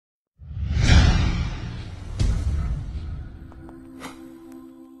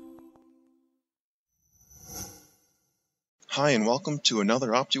Hi and welcome to another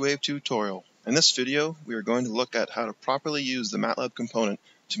Optiwave tutorial. In this video, we are going to look at how to properly use the Matlab component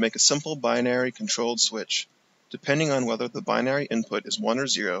to make a simple binary controlled switch. Depending on whether the binary input is 1 or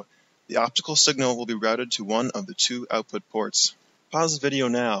 0, the optical signal will be routed to one of the two output ports. Pause the video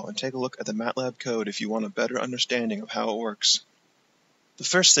now and take a look at the Matlab code if you want a better understanding of how it works. The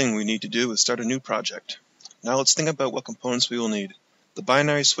first thing we need to do is start a new project. Now let's think about what components we will need. The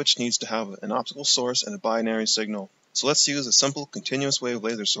binary switch needs to have an optical source and a binary signal. So let's use a simple continuous wave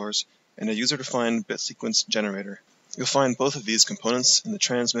laser source and a user-defined bit sequence generator. You'll find both of these components in the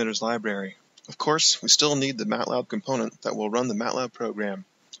transmitters library. Of course, we still need the Matlab component that will run the Matlab program.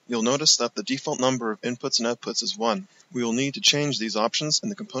 You'll notice that the default number of inputs and outputs is 1. We will need to change these options in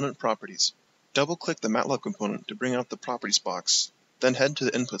the component properties. Double-click the Matlab component to bring out the properties box. Then head to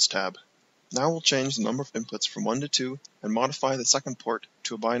the Inputs tab. Now we'll change the number of inputs from 1 to 2 and modify the second port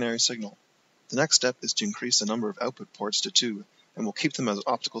to a binary signal. The next step is to increase the number of output ports to 2, and we'll keep them as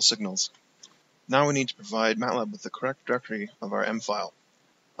optical signals. Now we need to provide Matlab with the correct directory of our M file,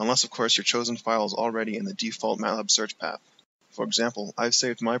 unless of course your chosen file is already in the default Matlab search path. For example, I've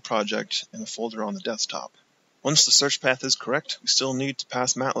saved my project in a folder on the desktop. Once the search path is correct, we still need to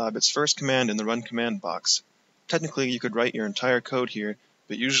pass Matlab its first command in the run command box. Technically, you could write your entire code here,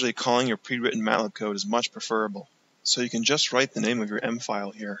 but usually calling your pre-written Matlab code is much preferable. So you can just write the name of your M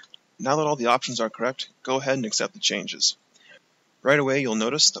file here. Now that all the options are correct, go ahead and accept the changes. Right away, you'll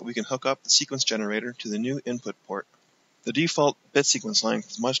notice that we can hook up the sequence generator to the new input port. The default bit sequence length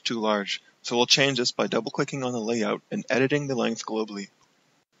is much too large, so we'll change this by double-clicking on the layout and editing the length globally.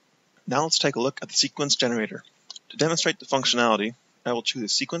 Now let's take a look at the sequence generator. To demonstrate the functionality, I will choose a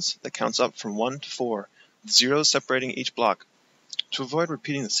sequence that counts up from 1 to 4, with zeros separating each block. To avoid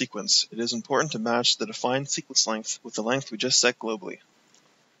repeating the sequence, it is important to match the defined sequence length with the length we just set globally.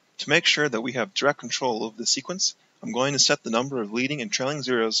 To make sure that we have direct control over the sequence, I'm going to set the number of leading and trailing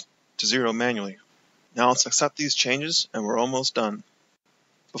zeros to 0 manually. Now let's accept these changes and we're almost done.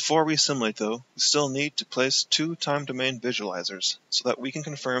 Before we simulate though, we still need to place 2 time domain visualizers so that we can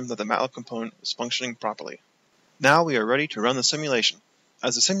confirm that the Matlab component is functioning properly. Now we are ready to run the simulation.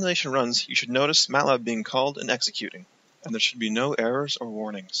 As the simulation runs, you should notice Matlab being called and executing, and there should be no errors or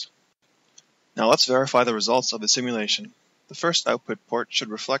warnings. Now let's verify the results of the simulation. The first output port should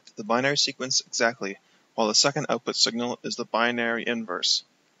reflect the binary sequence exactly, while the second output signal is the binary inverse.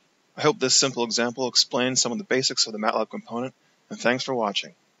 I hope this simple example explains some of the basics of the Matlab component, and thanks for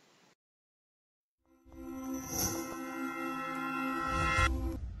watching.